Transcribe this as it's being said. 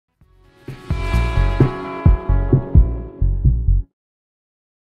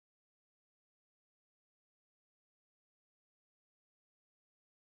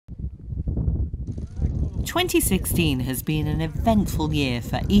2016 has been an eventful year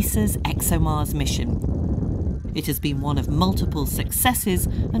for ESA's ExoMars mission. It has been one of multiple successes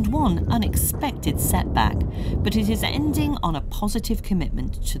and one unexpected setback, but it is ending on a positive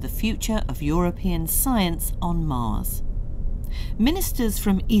commitment to the future of European science on Mars. Ministers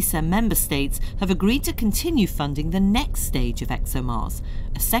from ESA member states have agreed to continue funding the next stage of ExoMars,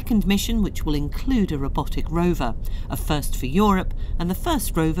 a second mission which will include a robotic rover, a first for Europe and the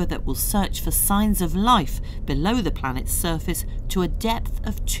first rover that will search for signs of life below the planet's surface to a depth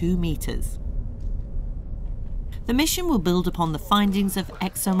of 2 meters. The mission will build upon the findings of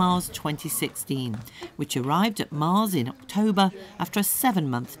ExoMars 2016, which arrived at Mars in October after a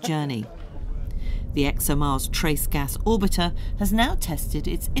 7-month journey. The ExoMars Trace Gas Orbiter has now tested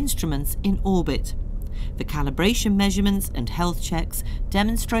its instruments in orbit. The calibration measurements and health checks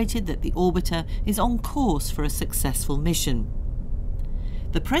demonstrated that the orbiter is on course for a successful mission.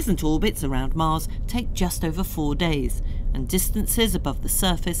 The present orbits around Mars take just over 4 days, and distances above the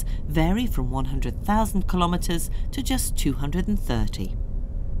surface vary from 100,000 kilometers to just 230.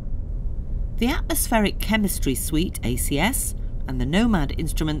 The Atmospheric Chemistry Suite, ACS, and the NOMAD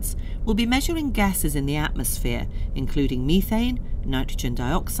instruments will be measuring gases in the atmosphere, including methane, nitrogen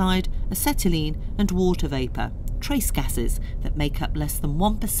dioxide, acetylene and water vapour, trace gases that make up less than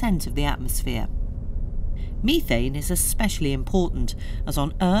 1% of the atmosphere. Methane is especially important, as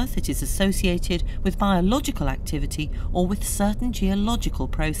on Earth it is associated with biological activity or with certain geological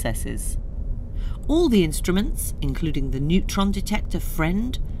processes. All the instruments, including the neutron detector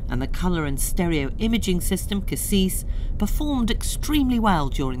FRIEND and the colour and stereo imaging system CASSIS, performed extremely well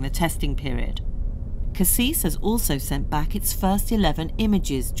during the testing period. CASSIS has also sent back its first 11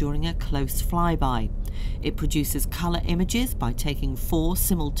 images during a close flyby. It produces colour images by taking 4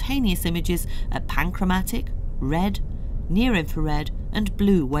 simultaneous images at panchromatic, red, near-infrared and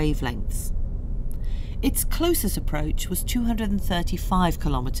blue wavelengths. Its closest approach was 235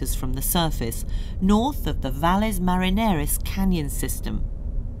 kilometres from the surface, north of the Valles Marineris canyon system.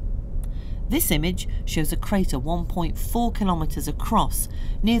 This image shows a crater 1.4 kilometres across,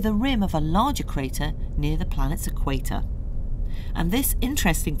 near the rim of a larger crater near the planet's equator. And this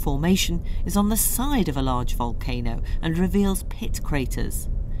interesting formation is on the side of a large volcano and reveals pit craters.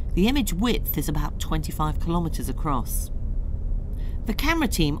 The image width is about 25 kilometres across. The camera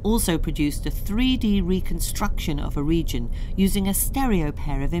team also produced a 3D reconstruction of a region using a stereo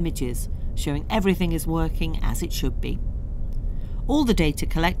pair of images, showing everything is working as it should be. All the data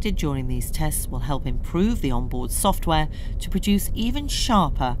collected during these tests will help improve the onboard software to produce even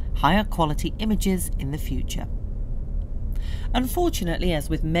sharper, higher quality images in the future. Unfortunately, as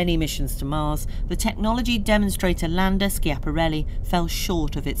with many missions to Mars, the technology demonstrator lander Schiaparelli fell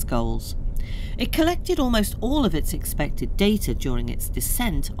short of its goals. It collected almost all of its expected data during its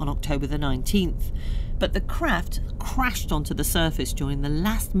descent on October the 19th, but the craft crashed onto the surface during the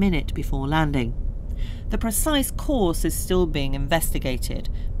last minute before landing. The precise course is still being investigated,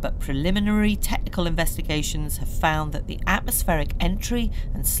 but preliminary technical investigations have found that the atmospheric entry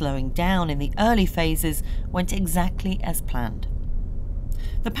and slowing down in the early phases went exactly as planned.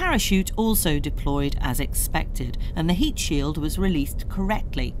 The parachute also deployed as expected, and the heat shield was released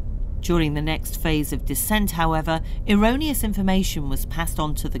correctly. During the next phase of descent, however, erroneous information was passed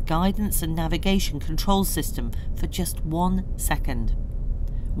on to the guidance and navigation control system for just 1 second.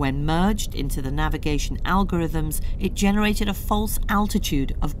 When merged into the navigation algorithms, it generated a false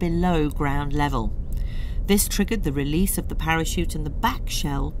altitude of below ground level. This triggered the release of the parachute and the back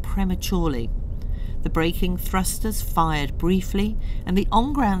shell prematurely. The braking thrusters fired briefly and the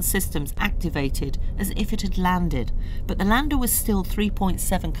on-ground systems activated as if it had landed, but the lander was still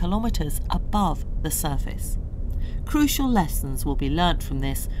 3.7 kilometers above the surface. Crucial lessons will be learnt from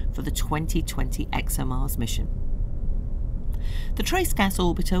this for the 2020 ExoMars mission. The Trace Gas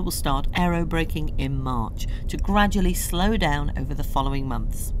Orbiter will start aerobraking in March to gradually slow down over the following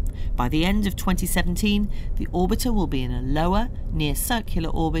months. By the end of 2017, the orbiter will be in a lower, near-circular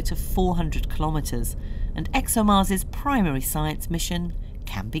orbit of 400 kilometres, and ExoMars' primary science mission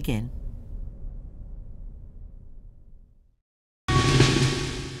can begin.